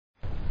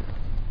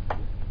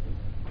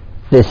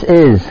This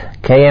is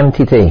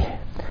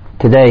KMTT.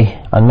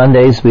 Today, on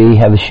Mondays, we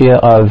have a shir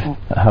of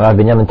Harav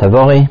Binyamin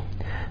Tavori,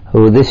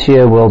 who this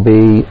year will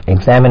be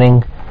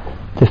examining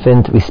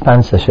different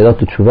responses, Shelot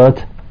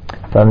Utshuvot,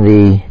 from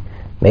the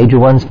major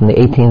ones from the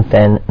 18th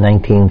and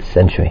 19th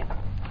century.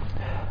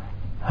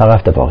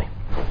 Harav Tavori.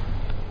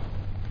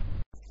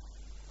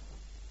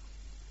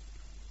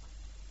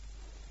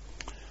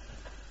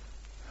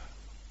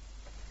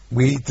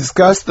 We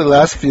discussed the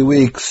last few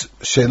weeks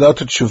Shelot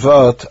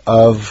Utshuvot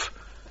of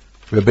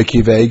Rebbe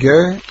Akiva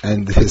Eiger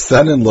and his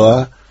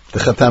son-in-law, the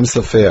Chatam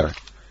Sofer.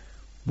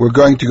 We're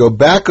going to go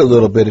back a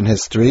little bit in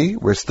history.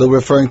 We're still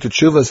referring to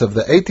tshuvas of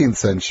the 18th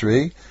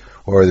century,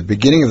 or the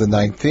beginning of the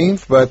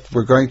 19th, but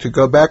we're going to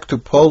go back to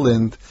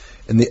Poland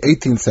in the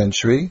 18th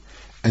century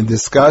and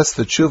discuss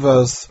the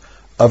tshuvas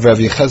of Rav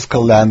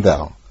Yechezkel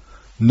Landau,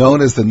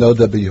 known as the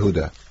Noda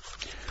B'Yehuda.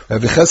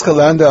 Rav Yechezkel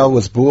Landau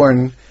was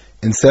born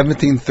in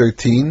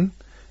 1713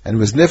 and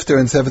was nifter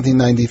in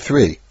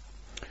 1793.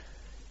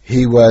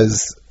 He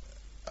was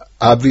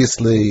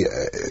obviously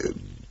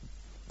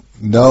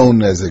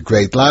known as a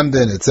great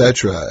Lamdan,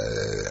 etc.,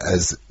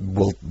 as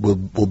will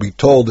be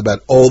told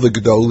about all the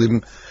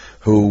Gedolim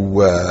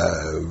who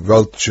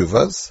wrote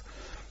Tshuvas.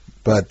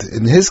 But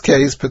in his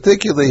case,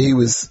 particularly, he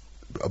was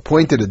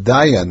appointed a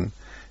Dayan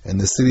in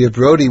the city of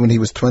Brody when he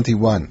was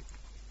 21.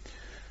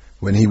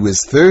 When he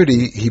was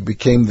 30, he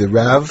became the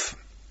Rav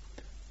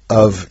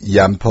of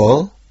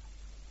Yampol,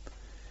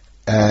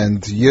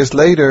 and years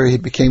later, he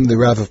became the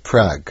Rav of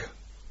Prague.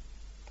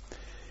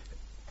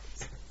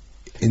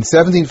 In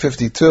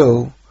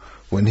 1752,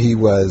 when he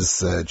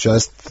was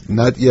just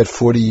not yet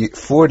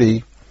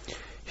 40,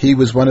 he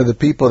was one of the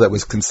people that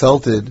was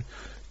consulted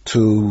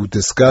to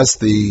discuss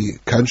the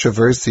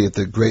controversy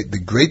the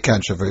great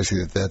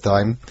controversy at that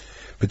time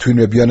between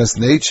Rabbi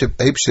Yonasan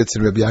Eibshitz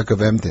and Rabbi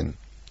Yaakov Emden.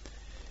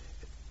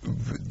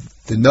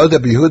 The Noda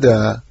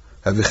B'Yehuda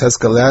of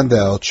Yechezkel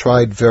Landau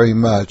tried very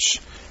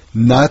much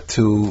not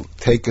to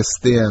take a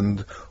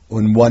stand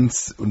on one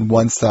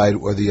side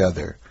or the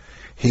other.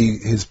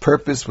 His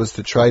purpose was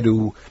to try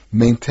to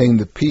maintain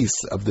the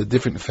peace of the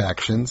different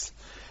factions,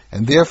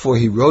 and therefore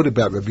he wrote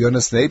about Rabbi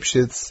Yonasan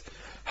Eibshitz,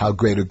 how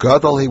great a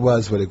gadol he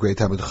was, what a great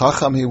Talmid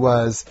Chacham he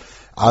was.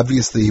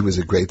 Obviously, he was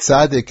a great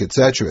tzaddik,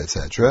 etc.,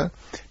 etc.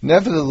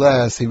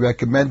 Nevertheless, he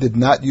recommended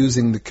not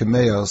using the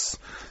kameos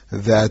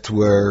that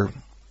were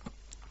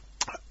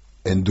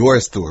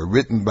endorsed or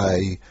written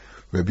by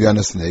Rabbi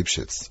Yonasan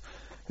Eibshitz.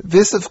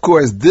 This, of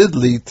course, did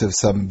lead to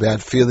some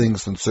bad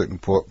feelings on certain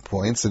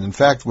points, and in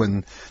fact,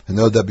 when the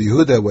Noda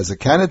B'Yehuda was a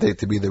candidate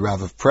to be the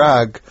Rav of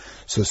Prague,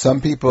 so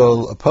some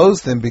people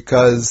opposed him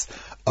because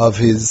of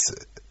his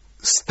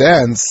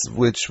stance,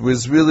 which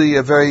was really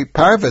a very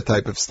parva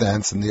type of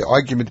stance, and the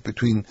argument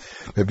between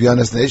Rabbi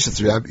Yonasan Eibshitz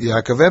and Rabbi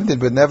Yaakov Emden.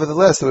 But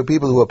nevertheless, there were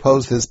people who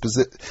opposed his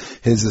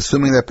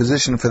assuming that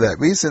position for that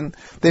reason.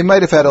 They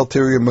might have had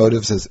ulterior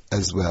motives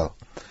as well.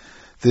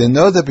 The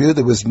Noda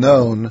B'Yehuda was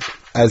known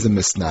as a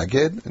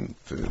misnagid, and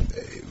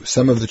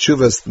some of the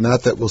tshuvas,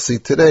 not that we'll see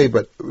today,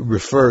 but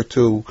refer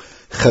to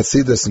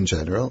Chasidus in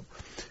general.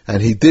 And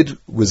he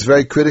was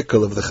very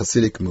critical of the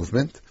Hasidic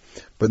movement,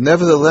 but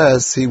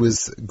nevertheless, he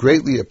was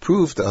greatly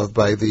approved of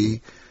by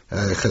the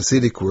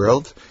Hasidic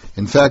world.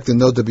 In fact, the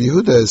Noda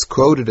B'Yehuda is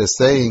quoted as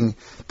saying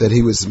that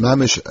he was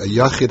mamish a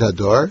Yachid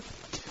Hador,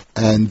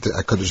 and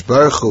HaKadosh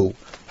Baruch Hu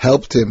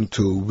helped him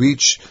to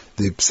reach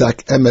the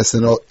Psak Emes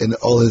in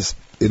all his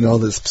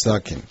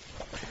psakim.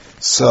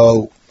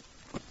 So,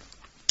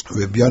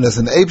 Rabbi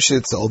Yonasan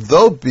Eibshitz,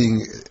 although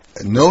being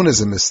known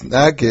as a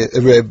misnagid,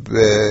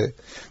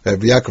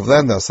 Rabbi Yaakov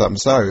Landau,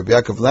 Rabbi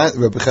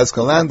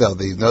Yechezkel Landau,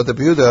 the Noda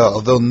B'Yehuda,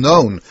 although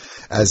known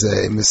as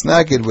a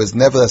misnagid, was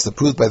nevertheless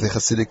approved by the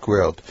Hasidic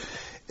world.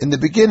 In the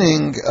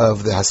beginning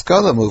of the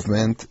Haskalah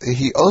movement,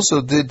 he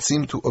also did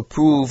seem to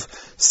approve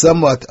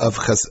somewhat of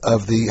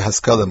the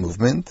Haskalah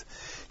movement.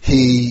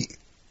 He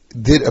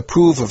did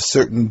approve of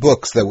certain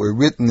books that were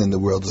written in the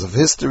worlds of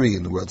history,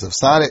 in the worlds of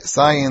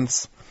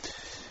science,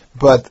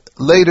 but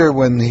later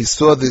when he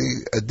saw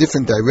a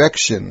different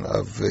direction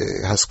of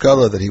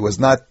Haskalah that he was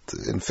not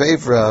in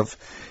favor of,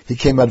 he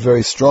came out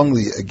very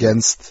strongly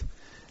against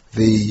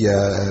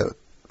the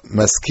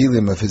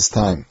maskilim of his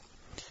time.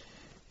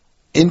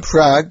 In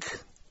Prague,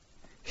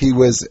 he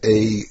was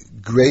a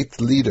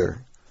great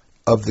leader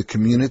of the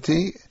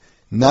community,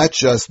 not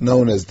just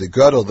known as the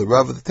Gadol, the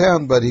Rav of the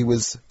town, but he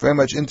was very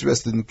much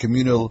interested in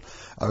communal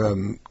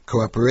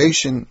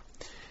cooperation.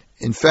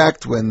 In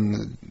fact,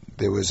 when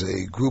there was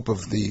a group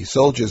of the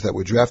soldiers that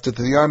were drafted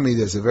to the army,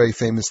 there's a very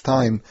famous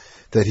time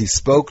that he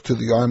spoke to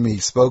the army, he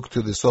spoke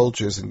to the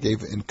soldiers and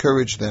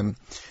encouraged them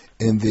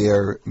in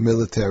their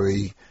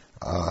military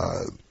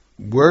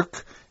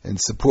work in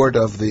support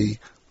of the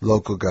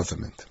local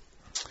government.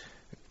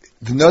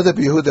 The Noda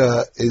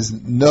B'Yehuda is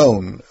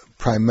known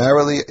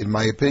primarily, in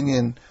my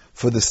opinion,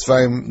 for the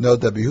Sfarim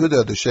Noda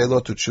B'Yehuda, the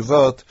Shelot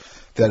Utshuvot,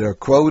 that are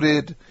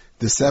quoted,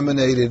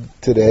 disseminated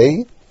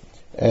today,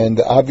 and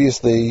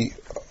obviously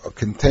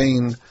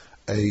contain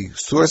a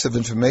source of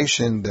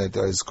information that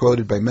is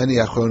quoted by many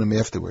Achronim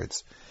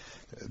afterwards.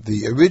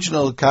 The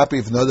original copy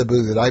of Noda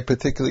B'Yehuda that I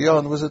particularly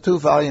owned was a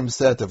 2-volume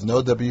set of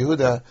Noda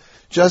B'Yehuda,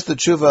 just the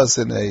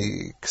tshuvas in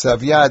a ksav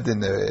yad,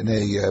 in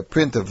a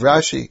print of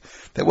Rashi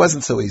that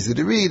wasn't so easy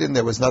to read, and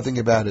there was nothing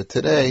about it.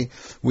 Today,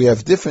 we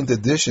have different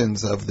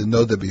editions of the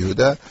Noda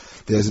B'Yehuda.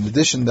 There's an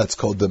edition that's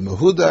called the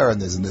Mehudar,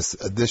 and there's an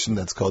edition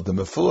that's called the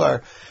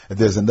Mefuar, and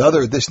there's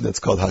another edition that's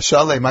called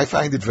Hashalem. I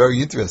find it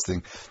very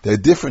interesting. There are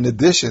different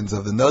editions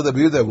of the Noda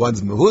B'Yehuda.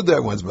 One's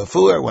Mehudar, one's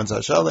Mefuar, one's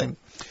Hashalem.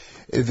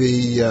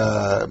 The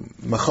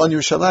Machon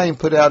Yerushalayim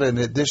put out an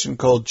edition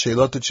called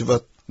Sheilot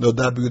Tshuvot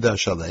Noda B'Yehuda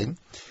Hashalem.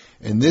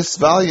 In this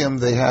volume,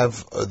 they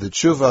have the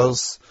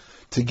tshuvos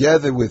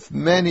together with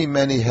many,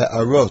 many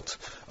ha'arot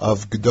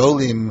of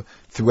Gedolim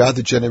throughout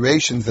the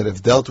generations that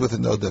have dealt with the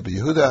Noda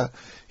B'Yehuda.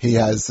 He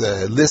has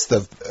a list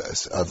of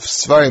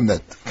svarim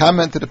that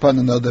commented upon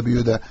the Noda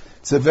B'Yehuda.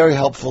 It's a very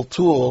helpful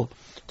tool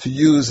to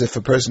use if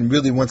a person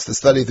really wants to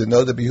study the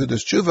Noda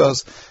B'Yehuda's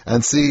tshuvos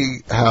and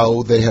see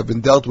how they have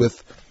been dealt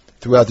with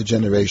throughout the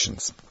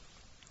generations.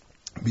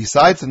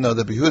 Besides the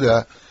Noda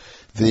B'Yehuda,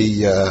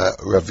 the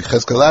Rav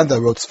Yechezkel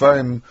Landa wrote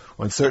svarim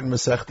on certain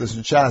Masechtas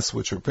and Shas,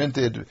 which were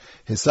printed.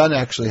 His son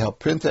actually helped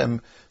print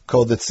them,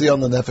 called the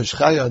Tzion L'Nefesh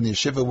Chaya. In the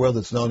yeshiva world,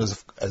 it's known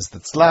as the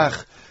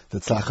Tzlach. The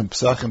Tzlach and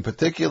Pesachim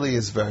particularly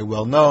is very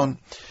well known.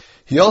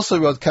 He also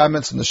wrote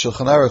comments on the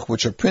Shulchan Aruch,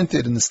 which are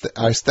printed in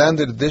our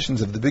standard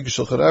editions of the big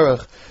Shulchan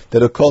Aruch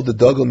that are called the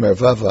Dogel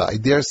Mervava. I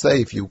dare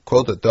say, if you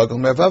quote a Dogel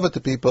Mervava to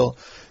people,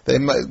 they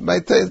might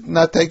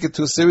not take it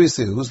too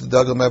seriously. Who's the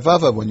Dogel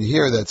Mervava? When you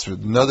hear that's the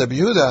Noda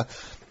B'Yehuda,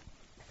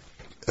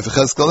 if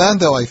Yechezkel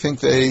Landa, I think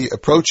they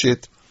approach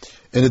it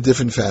in a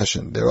different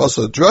fashion. There are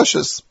also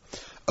drushes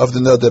of the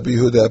Noda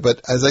B'Yehuda,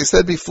 but as I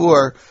said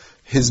before,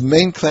 his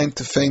main claim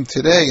to fame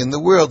today in the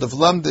world of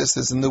Lamdis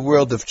is in the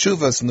world of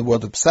Tshuvas, in the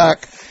world of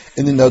Psak,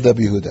 in the Noda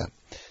B'Yehuda.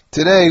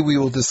 Today we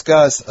will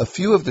discuss a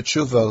few of the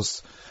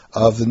Tshuvos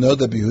of the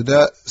Noda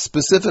B'Yehuda,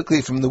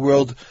 specifically from the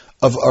world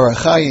of Orach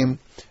Chaim,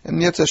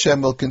 and Yetz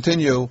Hashem will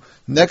continue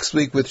next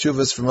week with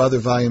Tshuvas from other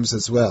volumes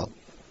as well.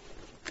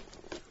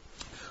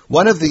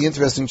 One of the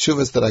interesting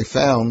tshuvas that I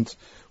found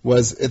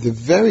was at the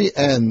very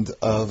end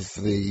of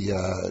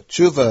the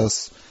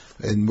tshuvas,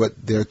 in what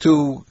there are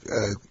two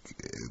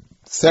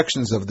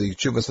sections of the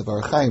tshuvas of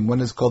Orach Chaim.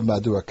 One is called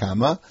Madura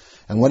Kama,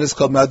 and one is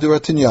called Madura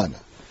Tinyana.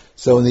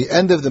 So in the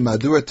end of the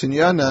Madura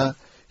Tinyana,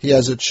 he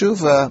has a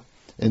tshuva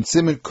in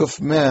Siman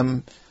Kuf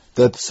Mem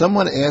that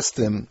someone asked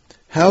him,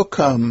 how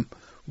come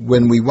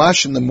when we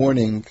wash in the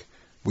morning,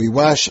 we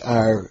wash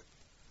our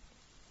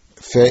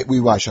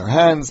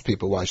hands,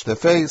 people wash their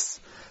face,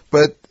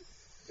 but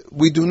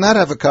we do not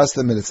have a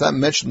custom, and it's not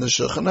mentioned in the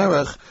Shulchan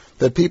Aruch,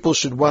 that people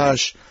should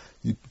wash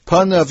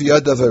panav,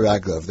 yadav,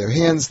 v'raglav, their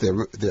hands,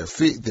 their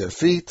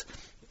feet,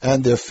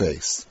 and their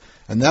face.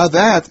 And now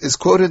that is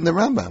quoted in the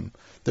Rambam.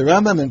 The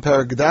Rambam in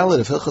Parag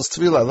Dalet of Hilchos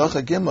Tefillah,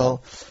 Halacha Gimel,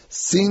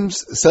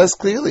 says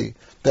clearly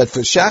that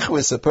for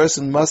Shachris a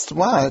person must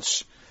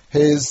wash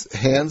his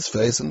hands,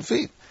 face, and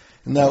feet.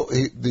 Now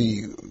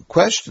the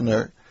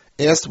questioner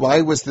asked, why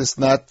was this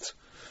not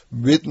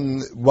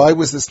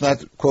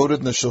quoted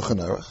in the Shulchan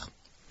Aruch?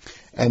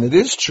 And it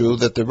is true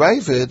that the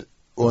Ravid,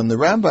 or in the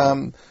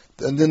Rambam,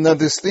 didn't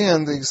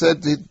understand. He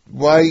said,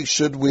 why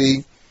should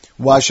we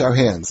wash our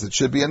hands? It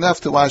should be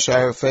enough to wash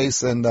our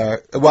face and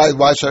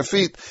wash our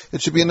feet.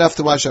 It should be enough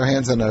to wash our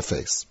hands and our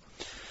face.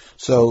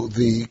 So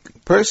the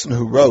person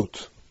who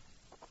wrote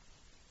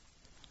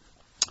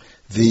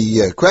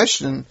the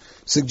question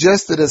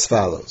suggested as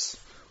follows.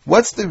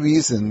 What's the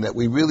reason that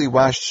we really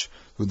wash?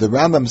 The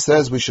Rambam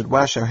says we should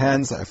wash our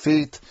hands, our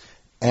feet,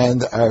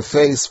 and our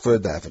face for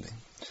davening.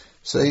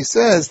 So he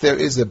says there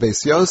is a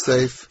Beis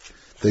Yosef,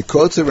 they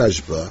quote a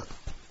Rashba.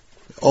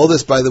 All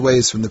this, by the way,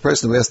 is from the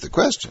person who asked the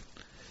question.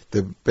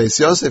 The Beis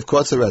Yosef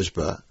quotes a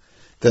Rashba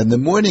that in the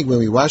morning when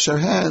we wash our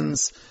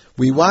hands,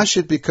 we wash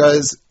it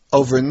because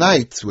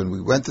overnight, when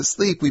we went to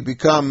sleep, we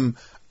become,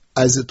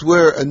 as it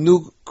were, a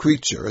new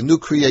creature, a new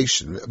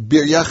creation,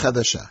 Birya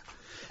Chadasha.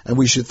 And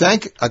we should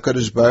thank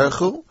HaKadosh Baruch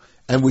Hu,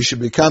 and we should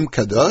become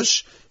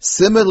kadosh,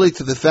 similarly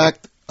to the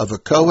fact of a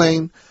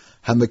Kohen,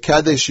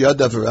 hamekadesh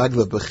yadav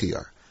v'raglav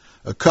b'chiyar.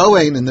 A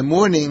Kohen in the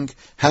morning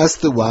has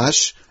to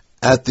wash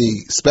at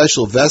the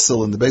special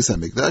vessel in the Beis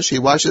HaMikdash. He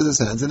washes his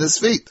hands and his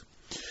feet.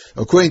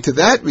 According to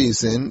that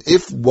reason,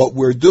 if what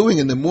we're doing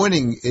in the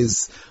morning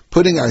is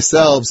putting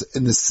ourselves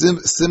in the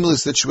similar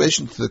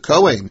situation to the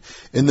Kohen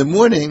in the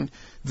morning,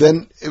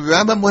 then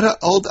Rambam would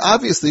hold,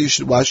 obviously you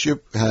should wash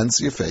your hands,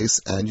 your face,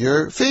 and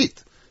your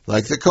feet,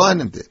 like the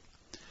Kohanim did.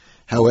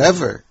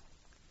 However,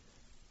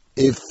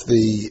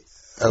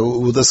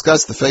 we'll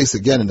discuss the face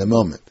again in a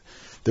moment.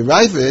 The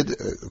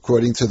Ravid,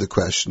 according to the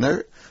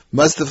questioner,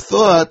 must have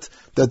thought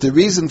that the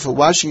reason for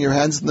washing your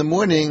hands in the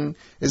morning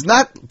is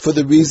not for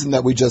the reason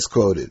that we just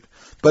quoted,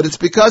 but it's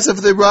because of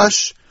the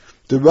rush.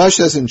 The rush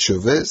as in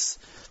Shuvas,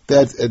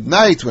 that at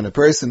night when a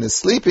person is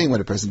sleeping,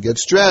 when a person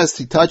gets dressed,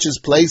 he touches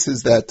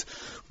places that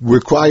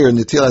require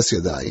Netilas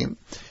Yadayim,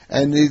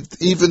 and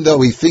even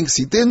though he thinks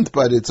he didn't,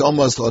 but it's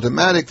almost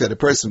automatic that a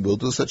person will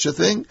do such a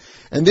thing,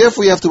 and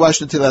therefore you have to wash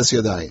Netilas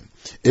Yadayim.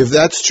 If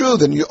that's true,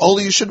 then all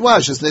you should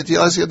wash is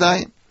Netilas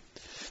Yadayim.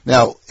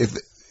 Now, if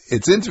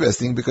it's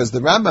interesting because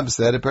the Rambam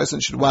said a person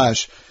should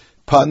wash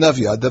Panav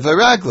Yadav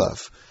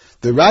Raglav.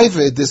 The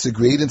Ravid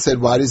disagreed and said,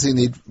 why does he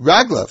need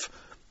Raglav?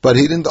 But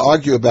he didn't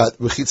argue about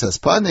Rechitzas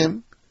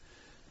Panim.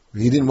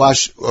 He didn't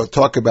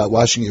talk about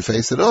washing your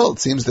face at all. It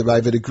seems the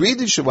Ravid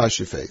agreed you should wash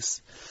your face.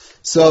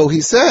 So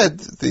he said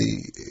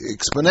the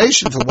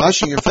explanation for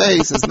washing your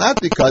face is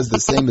not because the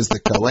same as the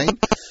Kohen,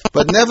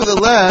 but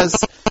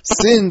nevertheless,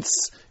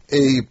 since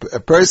a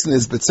person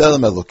is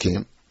B'Tselem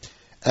Elokim,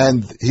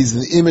 and he's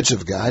the image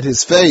of God,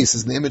 his face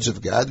is the image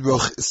of God,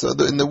 so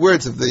in the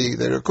words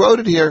that are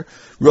quoted here,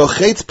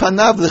 Rochetz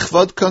Panav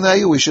L'chvod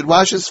Konayu, we should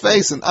wash his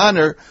face in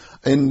honor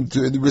and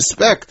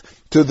respect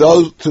to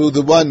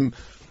the one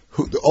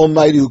the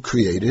Almighty who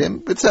created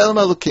him, B'Tselem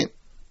Elokim.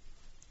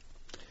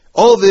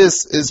 All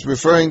this is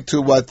referring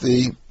to what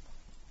the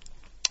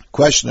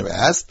questioner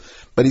asked,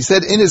 but he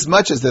said,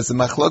 inasmuch as there's a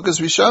machlokas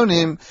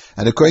rishonim,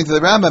 and according to the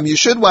Rambam, you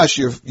should wash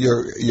your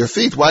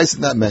feet. Why is it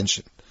not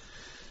mentioned?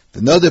 The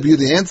Noda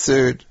B'Yehuda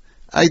answered,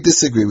 I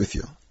disagree with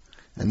you.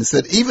 And he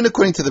said, even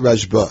according to the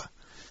Rashba,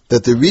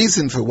 that the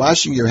reason for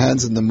washing your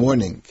hands in the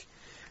morning,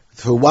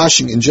 for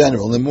washing in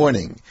general in the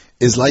morning,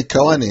 is like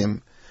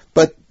Kohanim,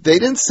 but they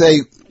didn't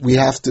say we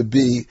have to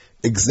be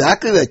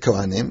exactly like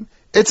Kohanim.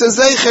 It's a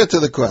zeicher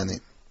to the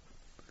Kohanim.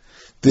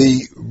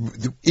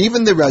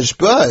 Even the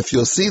Rashba, if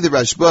you'll see the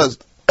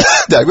Rashba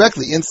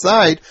directly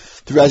inside,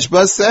 the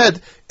Rashba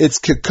said, it's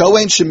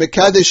kekohen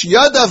shemekadesh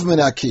yadav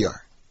menakiyar.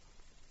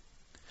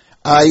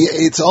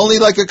 It's only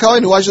like a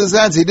Kohen who washes his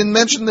hands. He didn't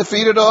mention the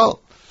feet at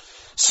all.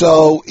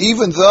 So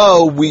even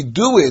though we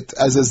do it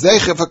as a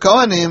zeicher for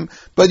Kohanim,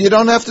 but you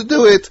don't have to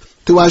do it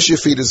to wash your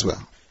feet as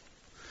well.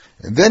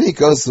 And then he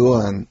goes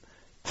on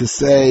to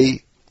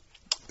say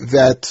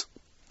that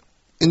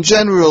in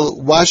general,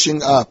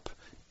 washing up,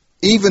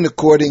 even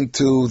according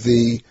to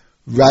the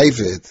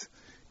Ravid,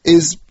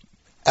 is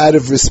out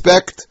of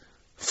respect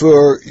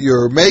for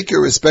your Maker,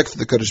 respect for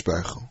the Kadosh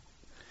Baruch Hu.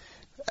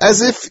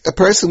 As if a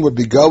person would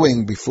be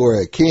going before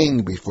a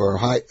king, before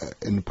an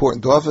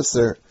important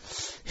officer,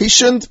 he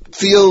shouldn't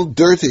feel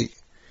dirty,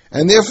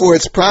 and therefore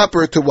it's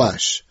proper to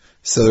wash.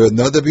 So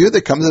another view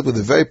that comes up with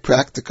a very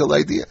practical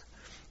idea.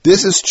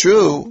 This is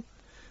true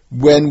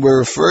when we're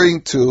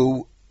referring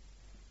to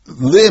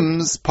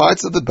limbs,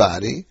 parts of the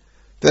body,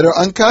 that are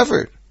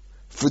uncovered,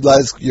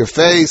 like your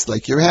face,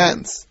 like your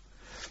hands.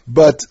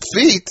 But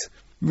feet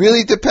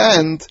really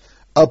depend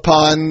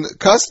upon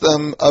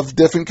custom of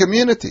different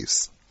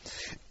communities.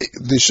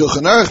 The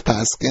Shulchan Aruch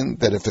paskin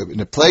that if in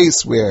a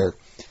place where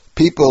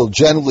people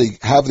generally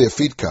have their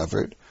feet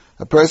covered,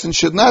 a person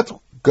should not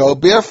go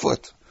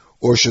barefoot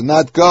or should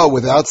not go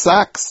without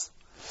socks.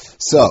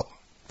 So,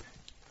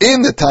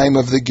 in the time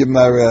of the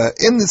Gemara,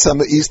 in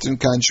some Eastern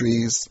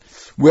countries,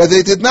 where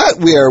they did not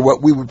wear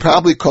what we would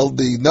probably call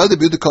the Noda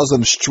B'Yehuda calls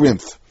them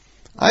shrimpf.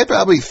 I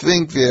probably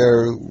think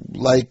they're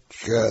like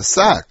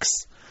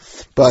socks.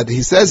 But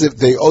he says if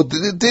they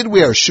did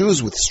wear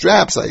shoes with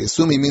straps, I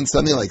assume he means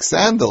something like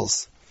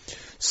sandals.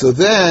 So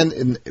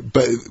then,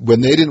 but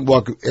when they didn't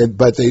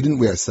but they didn't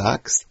wear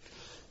socks,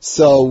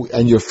 so,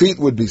 and your feet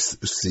would be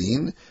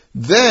seen,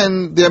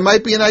 then there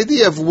might be an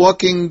idea of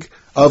washing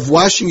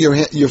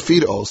your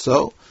feet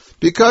also,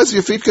 because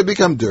your feet could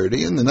become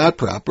dirty and they're not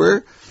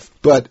proper,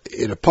 but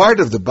in a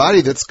part of the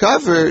body that's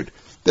covered,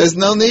 there's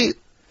no need.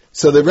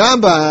 So the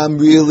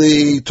Rambam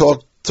really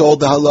told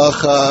the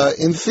halacha,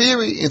 in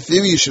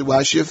theory you should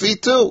wash your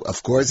feet too.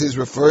 Of course, he's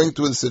referring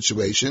to a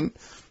situation,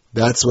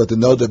 that's what the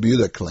Noda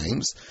B'Yehuda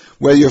claims,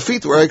 where your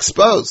feet were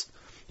exposed.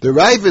 The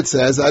Ravid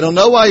says, I don't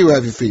know why you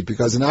have your feet,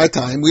 because in our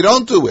time we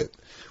don't do it.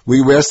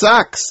 We wear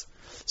socks.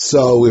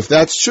 So if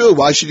that's true,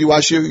 why should you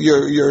wash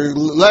your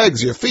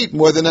legs, your feet,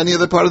 more than any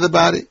other part of the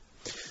body?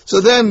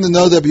 So then the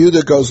Noda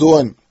B'Yehuda goes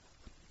on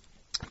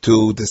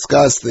to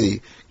discuss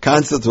the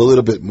concept a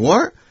little bit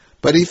more,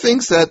 but he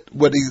thinks that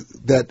what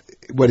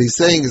he's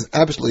saying is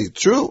absolutely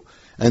true,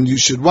 and you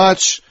should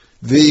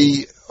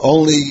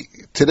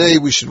today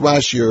we should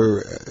wash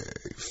your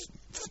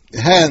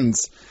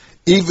hands,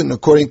 even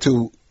according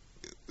to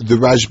the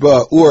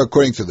Rashba or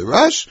according to the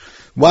Rush.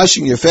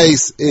 Washing your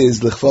face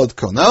is l'chvod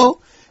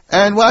kono,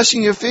 and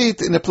washing your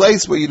feet in a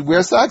place where you'd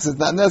wear socks is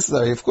not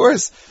necessary. Of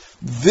course,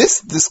 this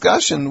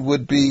discussion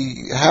would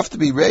have to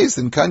be raised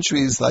in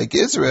countries like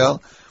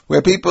Israel,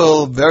 where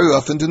people very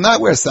often do not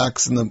wear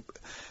socks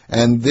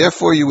and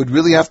therefore you would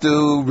really have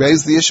to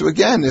raise the issue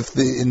again if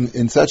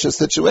in such a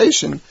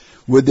situation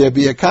would there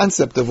be a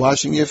concept of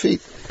washing your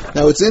feet.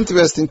 Now it's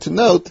interesting to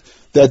note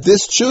that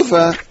this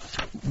tshuva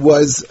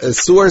was a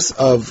source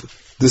of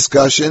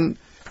discussion,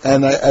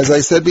 and as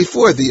I said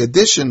before, the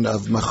addition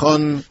of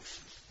Machon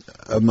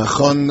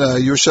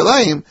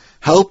Yerushalayim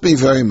helped me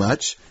very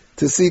much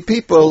to see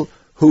people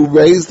who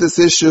raised this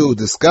issue,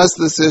 discussed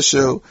this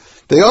issue.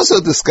 They also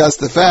discussed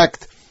the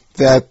fact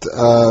that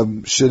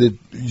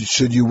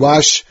should you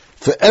wash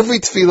for every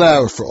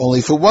tefillah or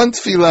only for one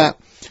tefillah,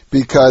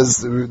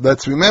 because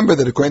let's remember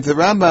that according to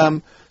the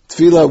Rambam,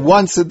 tefillah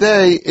once a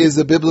day is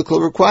a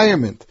biblical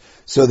requirement.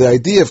 So the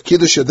idea of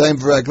kiddush yadayim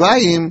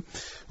v'raglayim,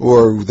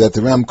 or that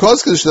the Ram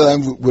calls kiddush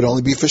yadayim, would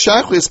only be for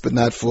shachris, but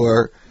not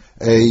for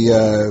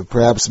a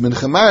perhaps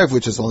mincha marav,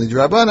 which is only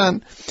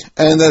drabanan.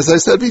 And as I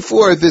said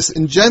before, this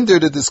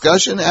engendered a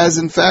discussion, as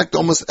in fact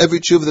almost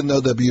every tshuva that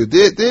NoW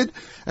did.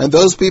 And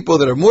those people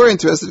that are more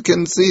interested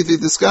can see the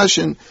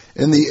discussion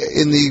in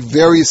the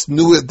various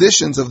new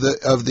editions of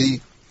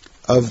the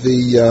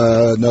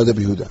NoW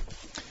Yehuda.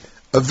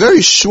 A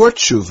very short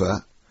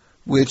tshuva,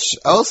 which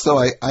also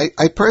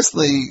I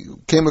personally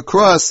came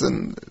across,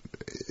 and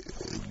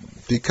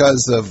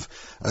because of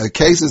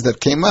cases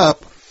that came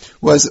up,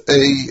 was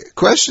a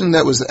question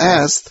that was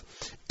asked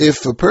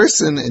if a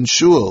person in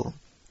shul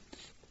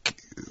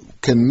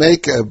can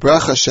make a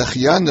bracha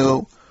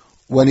shechianu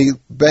when he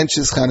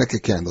benches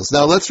Hanukkah candles.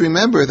 Now let's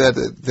remember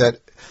that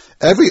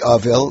every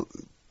Avel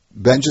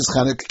benches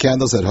Hanukkah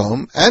candles at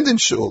home and in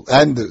shul,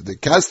 and the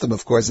custom,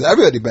 of course,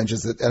 everybody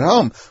benches it at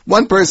home.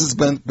 One person's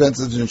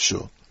benches in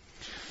shul.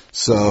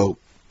 So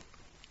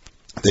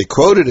they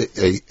quoted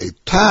a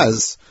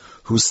Taz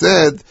who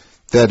said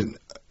that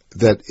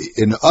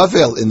in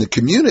Avel, in the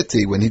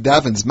community, when he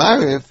davens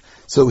Mariv,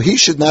 so he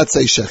should not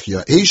say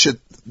Shechya, he should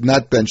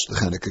not bench the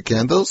Hanukkah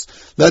candles,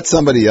 let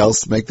somebody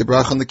else make the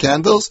bracha on the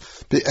candles,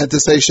 and to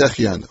say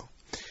Shechianu.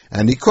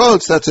 And he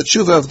quotes, that's a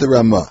tshuva of the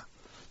Ramah.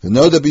 The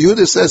NoW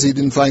Yehuda says he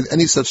didn't find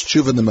any such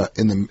tshuva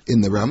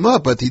in the Ramah,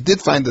 but he did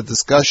find a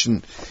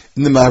discussion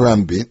in the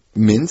Maharam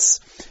Mintz,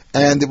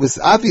 and it was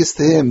obvious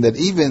to him that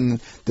even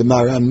the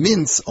Maharam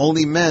Mintz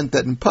only meant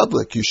that in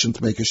public you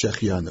shouldn't make a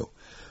Shechianu.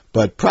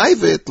 But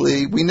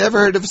privately, we never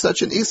heard of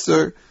such an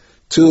Isser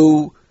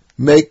to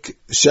make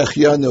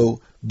Shechianu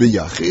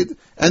b'yachid,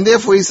 and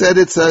therefore he said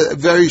it's a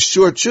very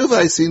short tshuva.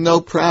 I see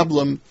no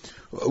problem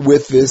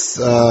with this,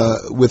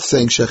 with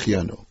saying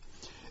Shechianu.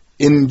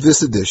 In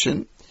this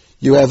edition,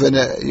 you have an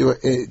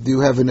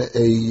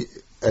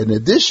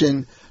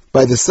addition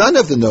by the son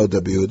of the NoW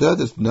Yehuda.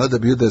 The NoW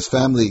Yehuda's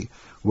family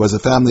was a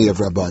family of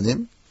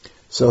Rabbanim.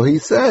 So he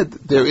said,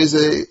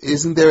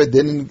 isn't there a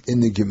din in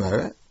the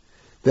Gemara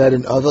that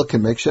an Avel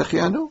can make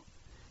Shechianu?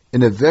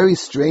 In a very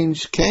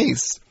strange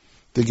case,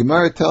 the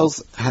Gemara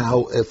tells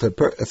how if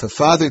a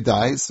father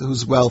dies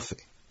who's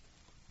wealthy.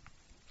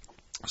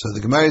 So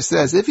the Gemara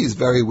says if he's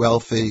very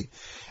wealthy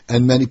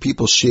and many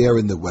people share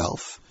in the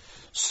wealth,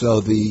 so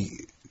the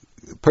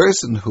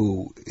person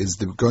who is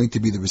going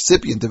to be the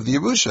recipient of the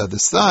Yerusha, the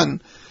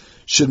son,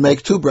 should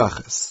make two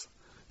brachas.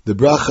 The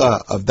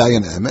bracha of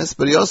Dayan Emes,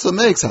 but he also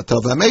makes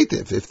Hatov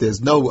HaMeitiv. If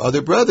there's no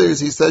other brothers,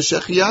 he says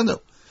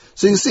Shechianu.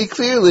 So you see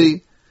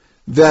clearly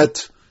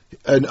that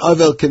an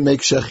Avel can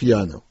make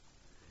Shechianu.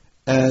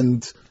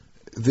 And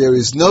there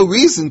is no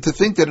reason to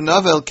think that an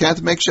Avel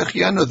can't make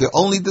Shechianu. The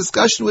only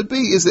discussion would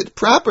be, is it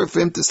proper for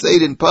him to say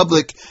it in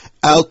public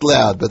out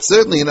loud? But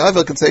certainly an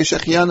Avel can say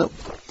Shechianu.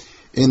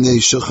 In the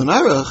Shulchan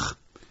Aruch,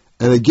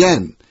 and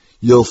again,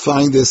 you'll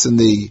find this in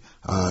the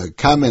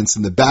comments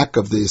in the back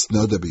of this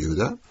NoW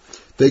Yehuda,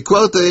 they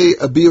quote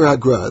a Bir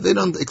Hagra. They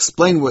don't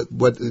explain what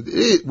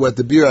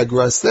the Bir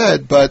Hagra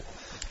said, but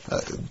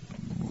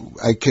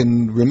I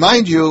can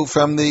remind you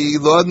from the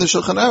law in the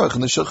Shulchan Aruch.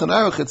 In the Shulchan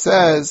Aruch it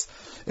says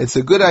it's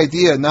a good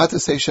idea not to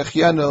say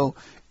Shechianu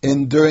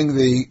during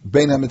the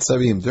Bein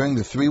HaMetzarim, during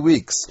the 3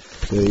 weeks.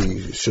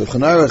 The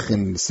Shulchan Aruch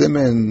in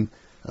Siman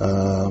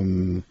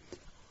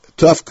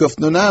Tov Kuf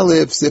Nun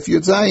Aleph Sif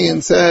Yud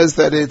Zayin says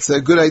that it's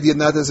a good idea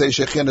not to say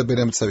Shechianu Bein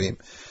HaMetzarim.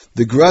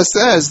 The Gra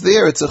says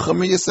there it's a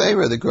Chumra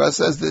Yisera. The Gra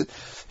says that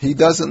he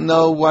doesn't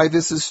know why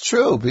this is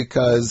true,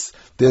 because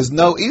there's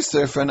no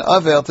Easter for an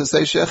Avel to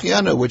say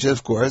Shechianu, which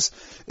of course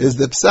is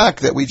the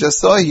psak that we just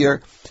saw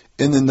here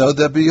in the NoW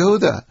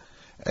Yehuda.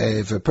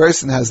 If a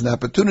person has an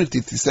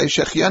opportunity to say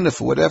Shechianu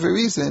for whatever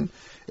reason,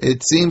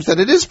 it seems that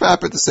it is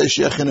proper to say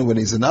Shechianu when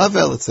he's an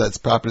Avel. It's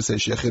proper to say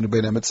Shechianu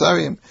Bein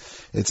HaMetzarim.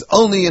 It's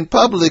only in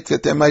public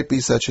that there might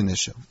be such an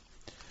issue.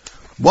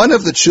 One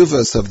of the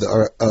tshuvas of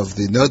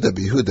the NoW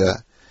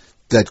Yehuda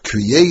that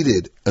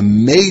created a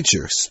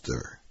major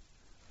stir,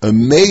 a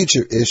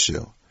major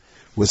issue,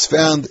 was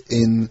found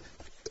in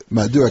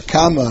Madura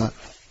Kama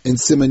in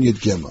Siman Yud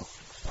Gimel.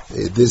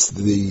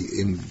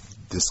 The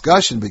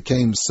discussion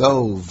became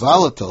so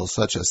volatile,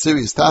 such a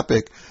serious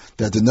topic,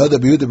 that the NoW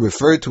Yehuda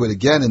referred to it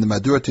again in the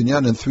Madura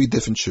Tinyan in 3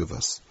 different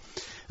shuvas.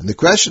 And the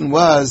question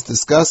was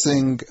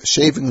discussing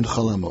shaving on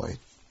Chol HaMoed.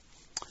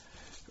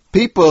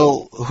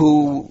 People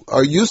who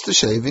are used to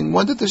shaving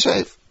wanted to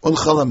shave on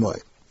Chol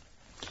HaMoed.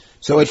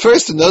 So at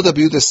first the NoW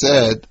Yehuda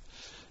said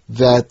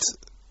that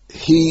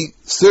he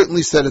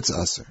certainly said it's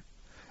Asur.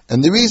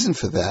 And the reason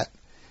for that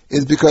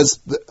is because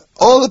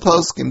all the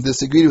poskim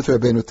disagreed with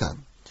Rabbeinu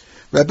Tam.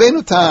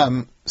 Rabbeinu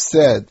Tam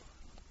said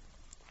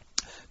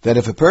that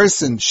if a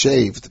person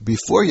shaved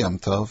before Yom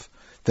Tov,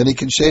 then he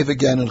can shave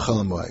again on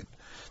Chol HaMoed.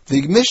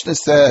 The Mishnah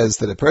says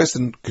that a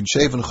person can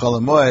shave on Chol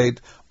HaMoed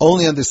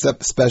only under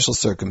special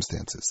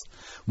circumstances.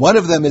 One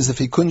of them is if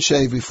he couldn't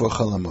shave before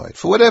Chol HaMoed.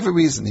 For whatever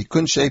reason, he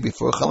couldn't shave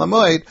before Chol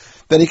HaMoed,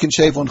 then he can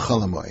shave on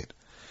Chol HaMoed.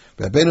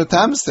 Rabbeinu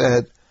Tam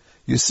said,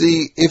 you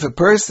see, if a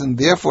person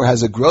therefore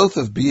has a growth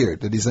of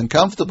beard that he's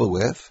uncomfortable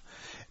with,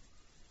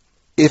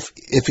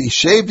 if he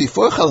shaved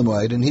before Chol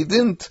HaMoed and he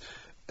didn't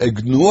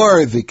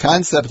ignore the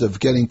concept of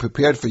getting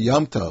prepared for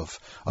Yom Tov,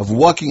 of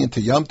walking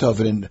into Yom Tov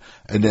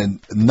and then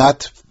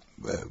not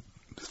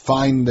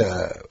find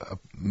a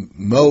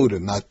mode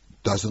and not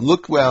doesn't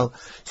look well.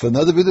 So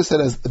another Buddha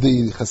said, as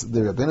the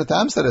Rabbeinu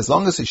Tam said, as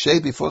long as he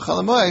shaved before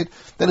Chol HaMoed,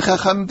 then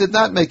Chacham did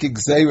not make a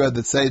gzeira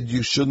that said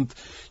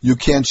you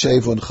can't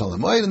shave on Chol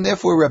HaMoed, and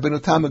therefore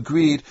Rabbeinu Tam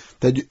agreed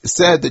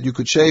said that you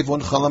could shave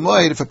on Chol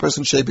HaMoed if a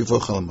person shaved before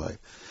Chol HaMoed.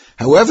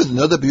 However, the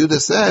Noda B'Yehuda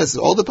says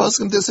all the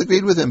poskim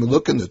disagreed with him.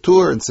 Look in the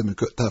Tur and Siman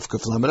Taf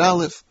Kuf Lamed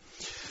Aleph.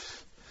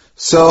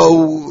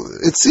 So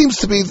it seems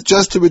to be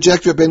just to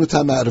reject Rabbeinu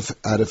Tam out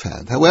of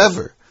hand.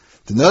 However,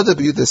 the Noda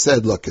B'Yehuda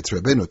said, look, it's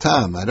Rabbeinu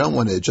Tam. I don't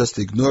want to just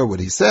ignore what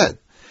he said.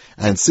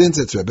 And since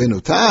it's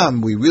Rabbeinu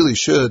Tam, we really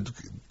should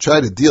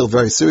try to deal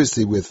very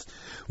seriously with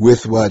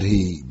what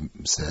he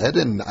said.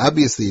 And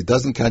obviously it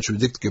doesn't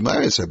contradict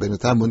Gemaras. Rabbeinu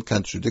Tam wouldn't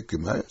contradict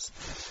Gemaras.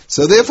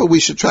 So therefore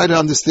we should try to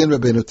understand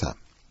Rabbeinu Tam.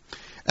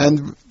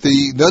 And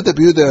the Noda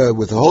B'Yehuda,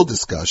 with the whole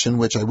discussion,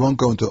 which I won't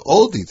go into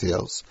all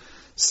details,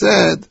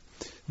 said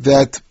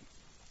that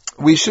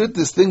we should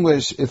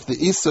distinguish if the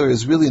Isur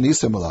is really an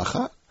Isur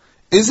Malacha.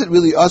 Is it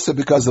really Asur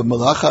because of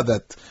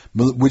Malacha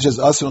which is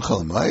Asur in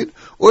Chol HaMoed?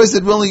 Or is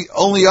it really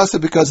only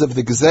Asur because of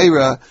the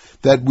Gezeira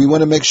that we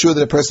want to make sure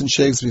that a person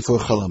shaves before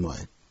Chol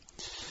HaMoed?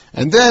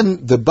 And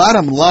then the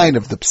bottom line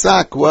of the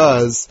Psak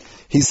was,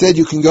 he said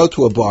you can go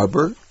to a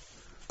barber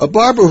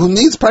who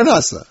needs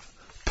Parnasa.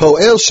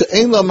 Po'el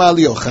she'ein lo ma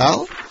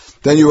liochal,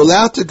 then you're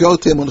allowed to go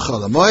to him on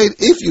Chol HaMoed.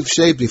 If you've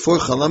shaved before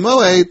Chol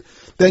HaMoed,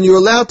 then you're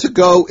allowed to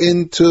go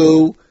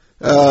into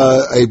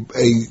a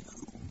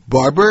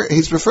barber.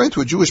 He's referring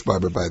to a Jewish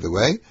barber, by the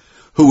way,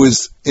 who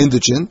is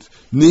indigent,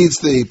 needs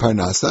the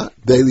parnasa,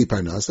 daily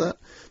parnasa.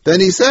 Then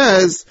he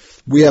says,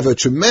 we have a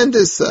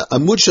tremendous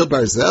amud shel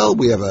barzel,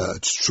 we have a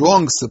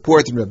strong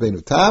support in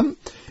Rabbeinu Tam.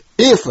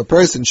 If a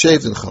person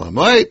shaves in Chol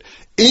HaMoed,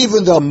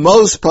 even though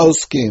most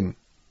poskim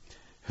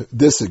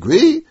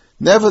disagree,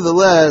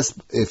 nevertheless,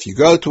 if you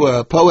go to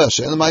a poel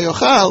she'en ma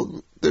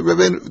yochal,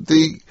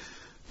 the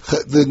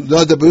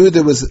Noda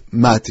B'Yehuda was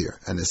matir,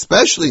 and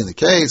especially in the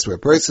case where a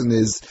person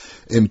is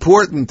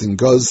important and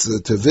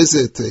goes to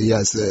visit, he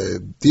has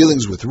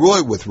dealings with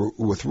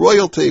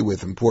royalty,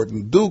 with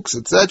important dukes,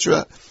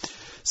 etc.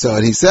 So,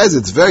 and he says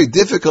it's very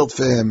difficult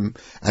for him,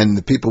 and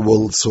the people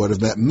will sort of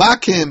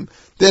mock him.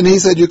 Then he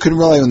said you can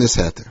rely on this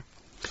heter.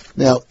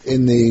 Now,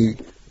 in the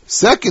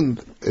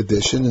second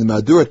edition, in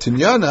Madura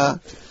Tinyana,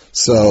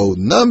 so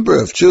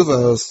number of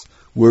tshuvos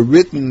were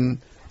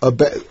written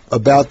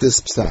about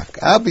this psak.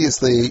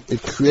 Obviously,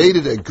 it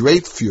created a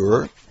great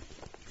furor.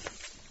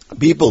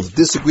 People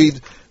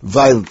disagreed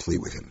violently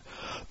with him.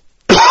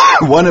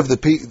 One of the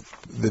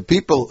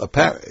people,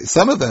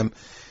 some of them,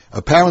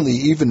 apparently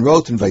even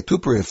wrote in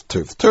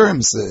vituperative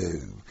terms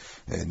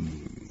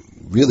and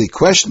really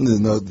questioned the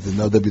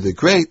Noda B'Yehuda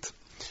Great.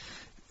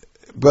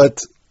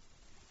 But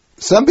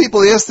some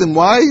people asked him,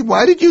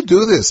 why did you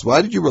do this?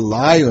 Why did you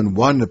rely on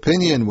one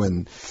opinion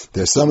when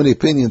there's so many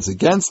opinions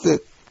against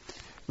it?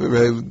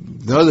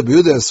 Noda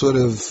B'Yehuda sort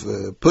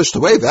of pushed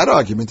away that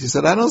argument. He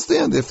said, I don't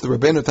understand. If the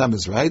Rabbeinu Tam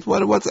is right,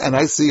 and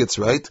I see it's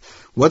right,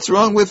 what's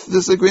wrong with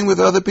disagreeing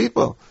with other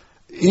people?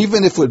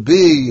 Even if it would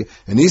be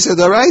an Isur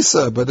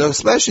D'Oraisa, but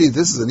especially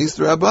this is an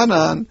Isur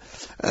Rabbanan,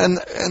 and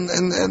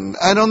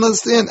I don't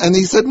understand. And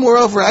he said,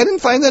 moreover, I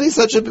didn't find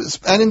such a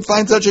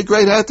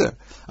great heter.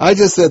 I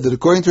just said that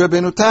according to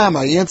Rabbeinu Tam,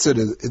 I answered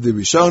the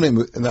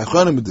Rishonim and the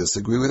Achronim who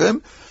disagree with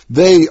him.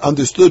 They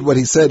understood what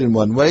he said in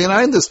one way, and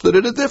I understood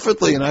it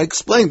differently. And I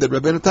explained that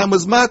Rabbeinu Tam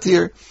was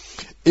matir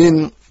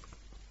in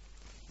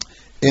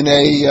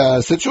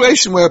a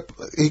situation where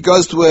he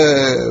goes to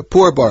a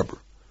poor barber.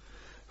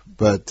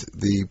 But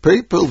the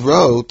people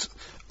wrote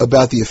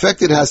about the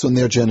effect it has on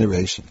their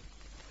generation,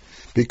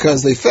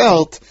 because they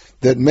felt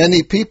that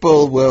many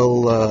people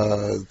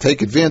will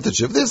take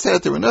advantage of this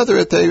heter and other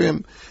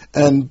heterim,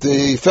 and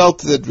they felt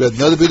that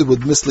Noda B'Yehuda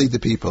would mislead the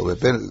people.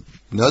 Noda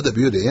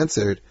B'Yehuda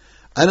answered,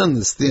 I don't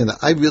understand.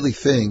 I really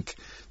think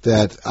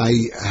that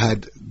I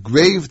had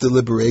grave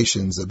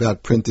deliberations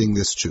about printing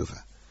this tshuva.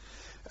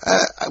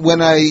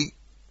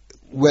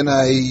 When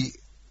I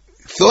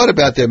thought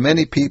about there are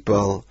many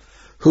people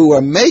who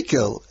are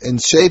makel in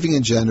shaving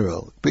in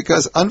general,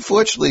 because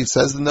unfortunately,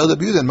 says the Noda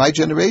B'Yehuda, in my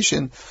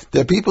generation,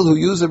 there are people who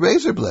use a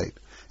razor blade,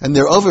 and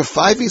there are over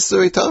 5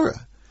 Isuri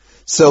Torah.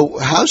 So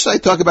how should I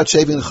talk about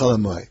shaving in Chol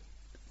HaMoed?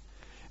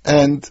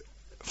 And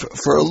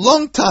for a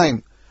long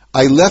time,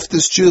 I left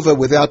this tshuva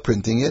without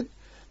printing it,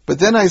 but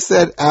then I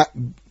said,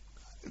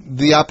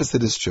 the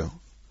opposite is true.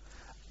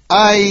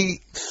 I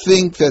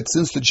think that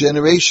since the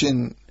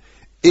generation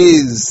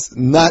is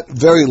not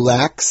very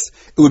lax,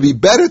 it would be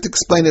better to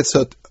explain it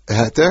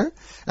heter,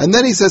 And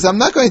then he says, I'm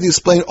not going to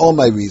explain all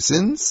my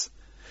reasons,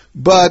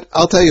 but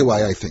I'll tell you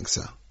why I think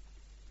so.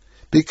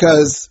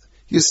 Because,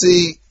 you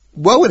see,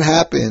 what would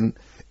happen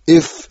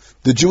if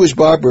the Jewish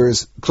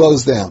barbers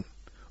closed down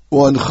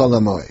on Chol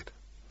HaMoed?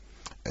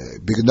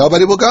 Because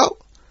nobody will go.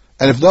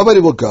 And if nobody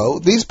will go,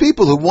 these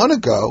people who want to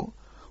go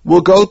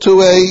will go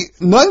to a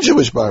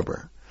non-Jewish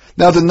barber.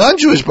 Now, the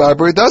non-Jewish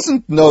barber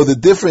doesn't know the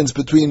difference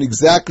between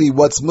exactly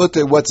what's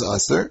mutter, what's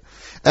aser,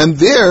 and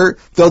there,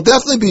 they'll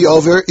definitely be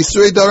over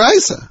Isrei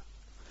Daraisa.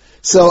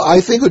 So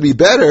I think it would be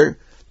better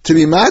to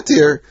be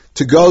matir,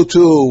 to go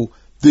to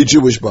the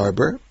Jewish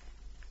barber.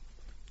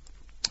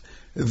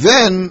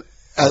 Then,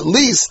 at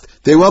least,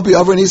 they won't be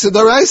over in Isrei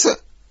Daraisa.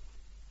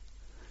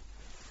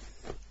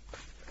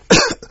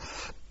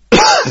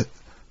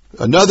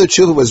 Another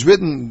tshuva was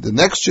written, the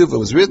next tshuva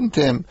was written to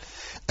him,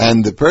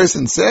 and the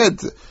person said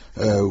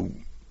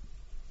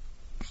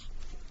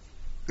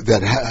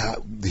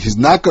that he's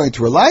not going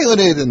to rely on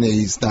it, and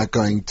he's not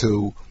going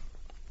to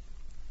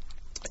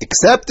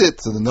accept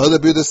it. So the Noda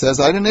B'Yehuda says,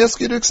 I didn't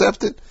ask you to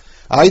accept it.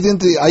 I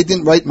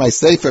didn't write my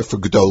sefer for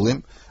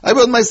Gedolim. I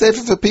wrote my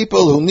sefer for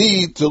people who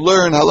need to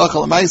learn halacha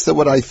l'maisa,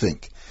 what I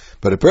think.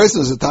 But a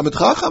person who's a Talmid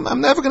Chacham,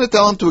 I'm never going to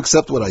tell him to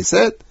accept what I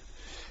said.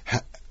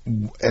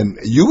 And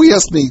you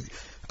asked me,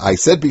 I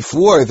said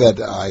before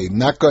that I'm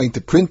not going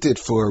to print it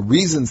for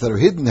reasons that are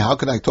hidden. How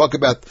can I talk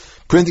about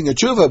printing a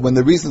tshuva when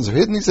the reasons are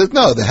hidden? He says,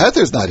 no, the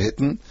heter's not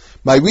hidden.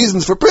 My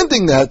reasons for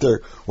printing the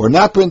heter or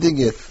not printing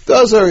it,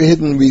 those are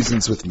hidden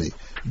reasons with me.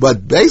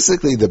 But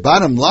basically, the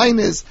bottom line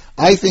is,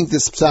 I think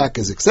this psak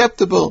is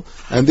acceptable,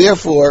 and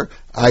therefore,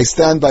 I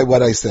stand by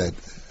what I said.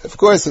 Of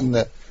course,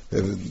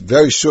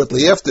 very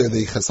shortly after,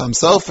 the Chassam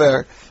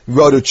Sofer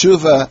wrote a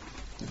tshuva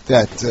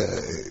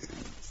that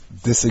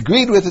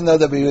disagreed with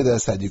another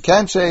B'Yehuda, said you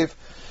can't shave.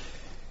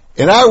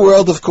 In our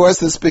world, of course,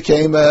 this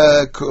became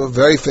a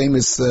very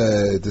famous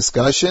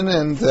discussion,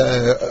 and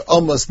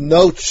almost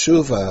no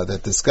tshuva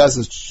that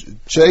discusses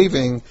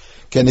shaving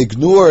can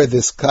ignore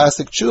this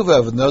classic tshuva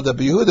of Noda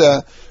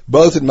B'Yehuda,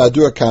 both in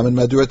Madur Kam and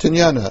Madur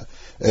Tinyana.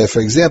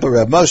 For example,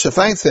 Reb Moshe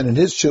Feinstein in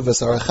his tshuva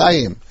Sarach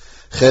Chaim,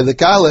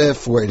 Chelik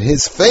Aleph, or in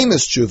his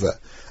famous tshuva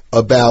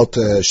about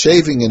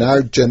shaving in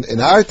our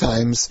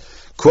times,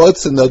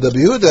 quotes the Noda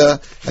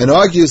B'Yehuda and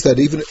argues that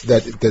even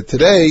that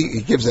today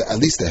he gives at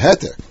least a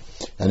heter,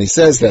 and he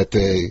says that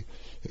the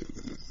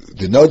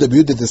Noda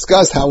B'Yehuda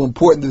discussed how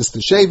important it is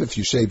to shave if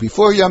you shave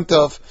before Yom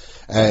Tov.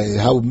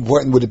 How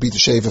important would it be to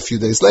shave a few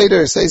days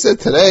later? So he said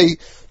today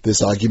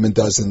this argument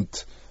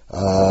doesn't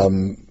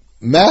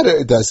matter.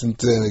 It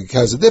doesn't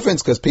cause a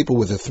difference because people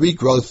with a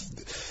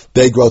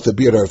 3-day growth of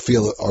beard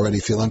already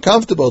feel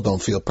uncomfortable,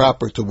 don't feel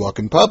proper to walk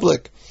in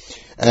public.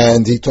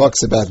 And he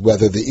talks about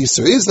whether the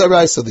Isser is the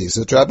Raisa, the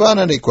Isser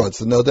Trabanan, and he quotes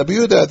the Noda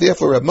B'Yehuda.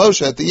 Therefore, Reb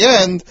Moshe at the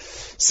end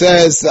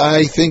says,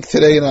 I think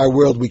today in our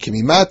world we can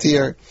be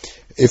matir,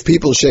 if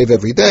people shave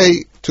every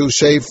day, to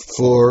shave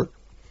for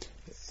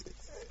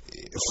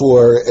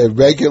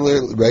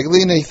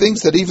regularly, and he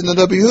thinks that even the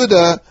Noda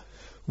B'Yehuda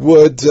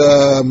would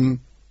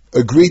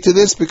agree to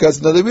this, because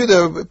the Noda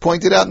B'Yehuda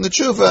pointed out in the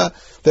tshuva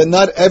that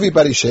not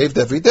everybody shaved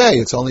every day.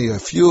 It's only a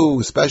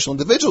few special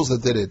individuals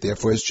that did it.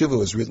 Therefore, his tshuva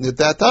was written at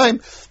that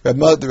time. Reb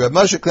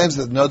Moshe claims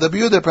that the Noda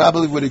B'Yehuda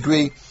probably would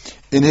agree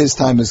in his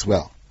time as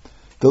well.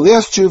 The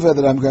last tshuva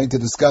that I'm going to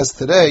discuss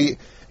today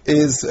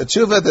is a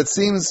tshuva that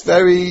seems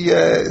very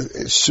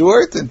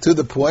short and to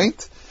the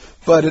point,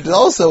 but it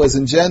also has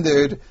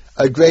engendered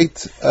a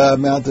great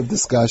amount of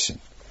discussion.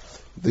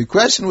 The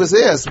question was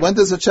asked, when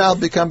does a child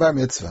become bar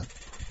mitzvah?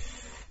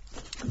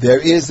 There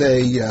is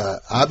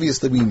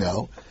obviously we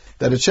know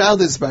that a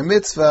child is bar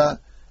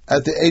mitzvah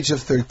at the age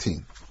of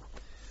 13.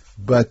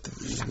 But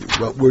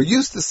what we're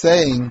used to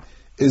saying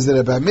is that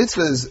a bar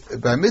mitzvah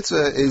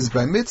is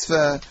bar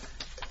mitzvah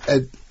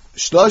at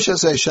Shlosha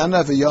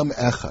Shana V'Yom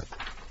Echad.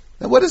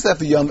 Now what does that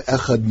V'Yom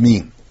Echad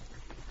mean?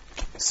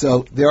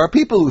 So there are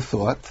people who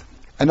thought,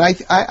 and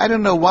I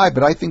don't know why,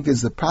 but I think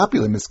there's a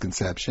popular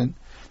misconception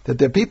that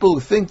there are people who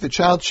think the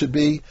child should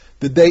be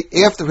the day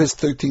after his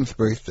 13th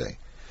birthday.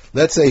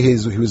 Let's say he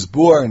was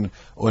born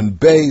on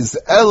Beis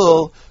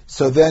Elul,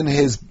 so then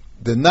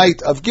the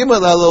night of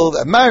Gimel Elul,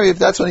 Mariv,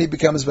 that's when he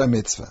becomes bar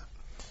mitzvah.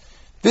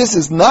 This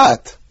is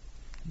not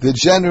the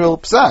general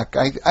psak.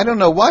 I don't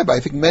know why, but I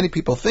think many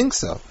people think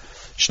so.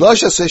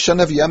 Shlosha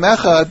Shana V'Yom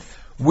Echad,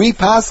 we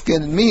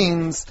paskin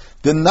means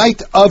the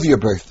night of your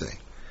birthday.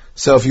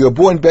 So if you were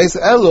born Beis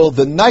Elul,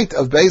 the night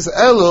of Beis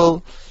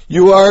Elul,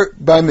 you are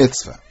bar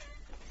mitzvah.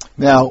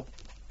 Now,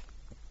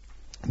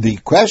 the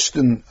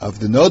question of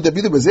the Noda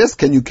B'Yehuda was asked,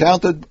 can you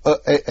count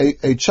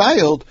a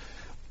child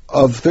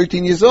of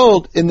 13 years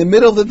old in the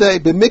middle of the day,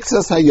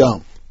 b'mikzas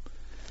hayom?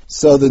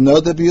 So the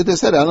Noda B'Yehuda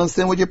said, I don't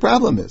understand what your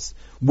problem is.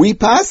 We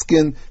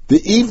paskin,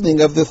 the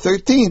evening of the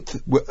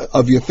 13th,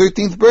 of your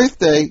 13th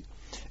birthday,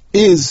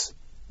 is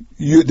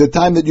the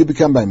time that you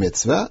become bar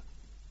mitzvah,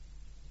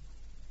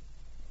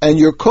 and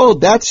you're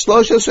called, that's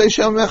Shlosha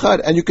Shesham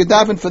Echad, and you can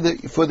daven for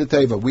the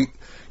teva.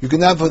 You can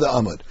daven for the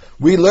Amud.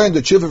 We learned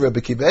the tshuva of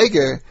Rebbe Kiva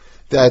Eger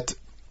that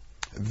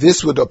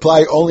this would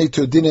apply only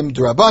to dinim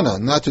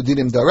d'Rabbanan, not to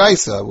dinim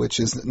d'Oraisa, which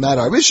is not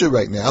our issue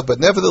right now, but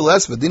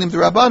nevertheless, for dinim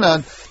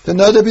d'Rabbanan, the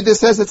Noda B'Yehuda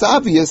says it's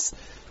obvious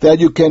that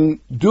you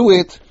can do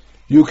it,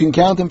 you can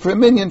count him for a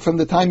minyan from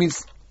the time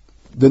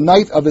the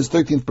night of his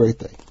 13th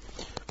birthday.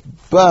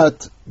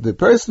 But the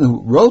person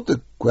who wrote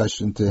the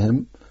question to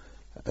him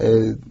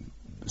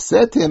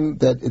said to him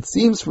that it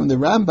seems from the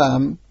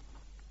Rambam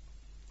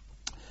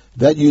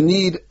that you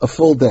need a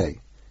full day.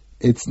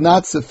 It's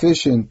not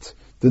sufficient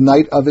the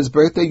night of his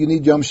birthday, you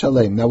need Yom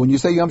Shalem. Now when you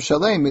say Yom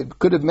Shalem, it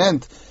could have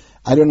meant,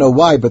 I don't know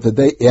why, but the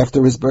day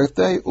after his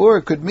birthday, or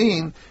it could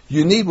mean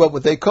you need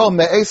what they call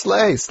Me'es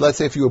Le'es. Let's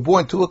say if you were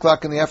born 2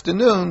 o'clock in the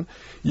afternoon,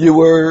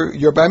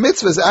 your Bar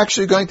Mitzvah is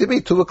actually going to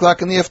be 2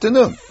 o'clock in the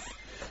afternoon.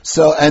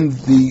 So, and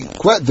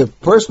the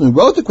person who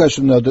wrote the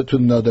question to the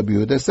Noda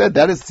B'Yehuda said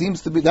that's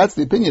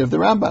the opinion of the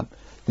Rambam.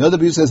 The Noda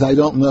B'Yehuda says, I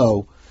don't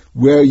know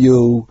where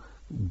you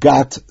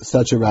got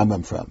such a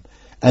Rambam from.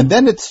 And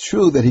then it's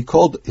true that he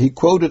quoted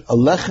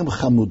Alechem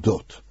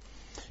Chamudot,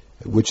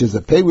 which is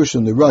a Perush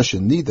in the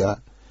Russian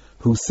Nida,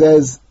 who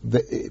says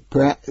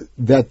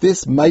that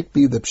this might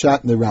be the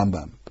Pshat in the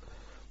Rambam.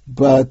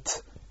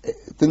 But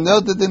the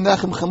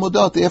Alechem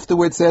Chamudot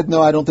afterwards said,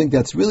 no, I don't think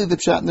that's really the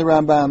Pshat in the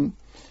Rambam,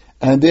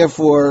 and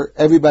therefore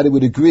everybody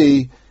would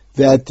agree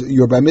that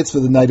your Bar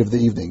Mitzvah the night of the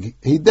evening.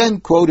 He then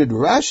quoted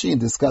Rashi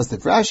and discussed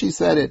if Rashi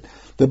said it.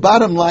 The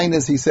bottom line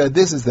is he said,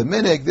 this is the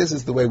minig, this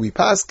is the way we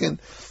paskin,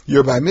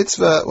 your Bar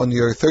Mitzvah on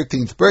your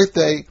 13th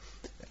birthday,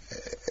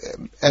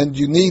 and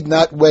you need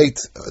not wait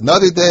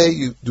another day,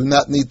 you do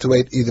not need to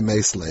wait either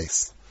Meis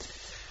Leis.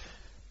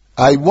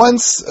 I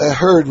once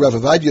heard Rav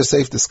Avad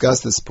Yosef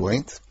discuss this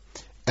point,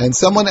 and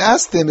someone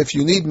asked him if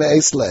you need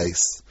Meis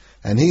Leis,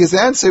 and his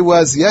answer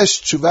was,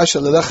 Yesh tshuva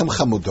shel Alechem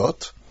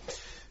Chamudot.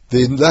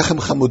 The Lechem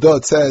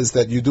Chamudot says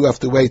that you do have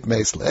to wait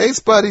Meis Leis,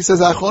 but he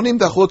says, Achronim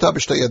dachota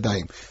b'shtei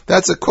yadayim.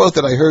 That's a quote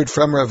that I heard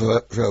from Rav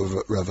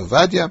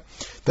Avadia,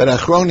 that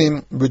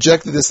Achronim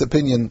rejected this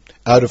opinion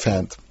out of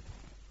hand.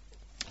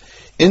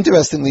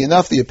 Interestingly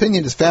enough, the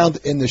opinion is found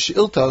in the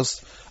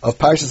Shiltos of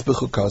Parshas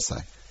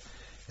Bechukosai.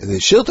 The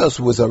Shiltos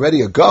was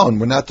already a Gaon.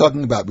 We're not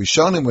talking about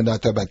Rishonim, we're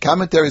not talking about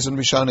commentaries on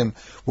Rishonim,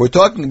 we're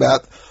talking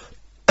about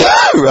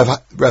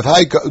Rav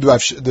Achai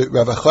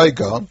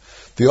Gaon,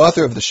 the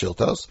author of the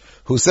Shiltos,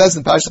 who says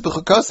in Parshas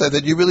Bechukosai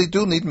that you really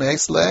do need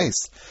Meis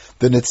Leis.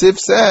 The Netziv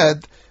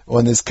said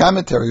on his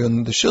commentary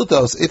on the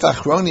Shiltos, if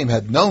Achronim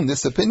had known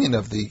this opinion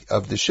of the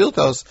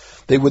Shiltos,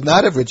 they would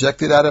not have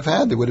rejected out of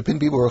hand. There would have been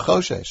people who were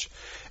choshesh.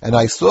 And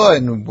I saw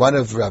in one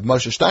of Rav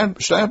Moshe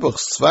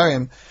Steinbuch's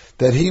Svarim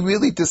that he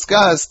really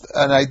discussed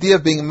an idea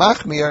of being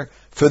machmir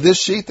for this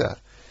shita,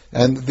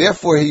 and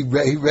therefore he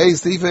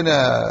raised even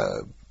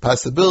a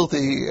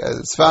possibility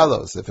as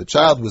follows: if a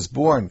child was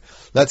born,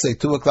 let's say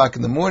 2 o'clock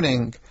in the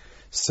morning,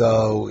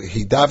 so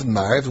he davened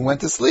Mariv and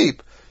went to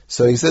sleep.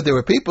 So he said there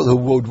were people who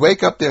would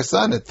wake up their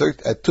son at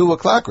 2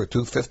 o'clock or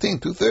 2:15,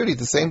 2:30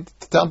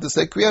 to tell him to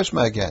say Kriyat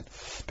Shema again.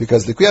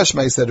 Because the Kriyat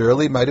Shema he said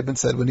earlier might have been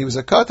said when he was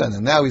a katan,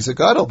 and now he's a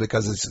gadol,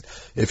 because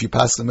if you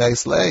pass the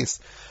Meis Leis.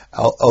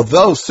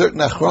 Although certain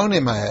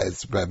Achronim,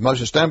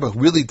 Moshe Steinbuch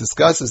really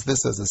discusses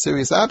this as a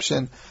serious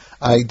option,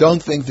 I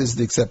don't think this is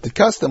the accepted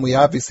custom. We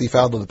obviously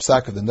follow the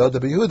psak of the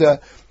Noda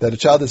B'Yehuda that a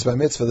child is bar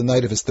mitzvah the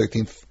night of his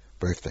 13th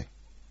birthday.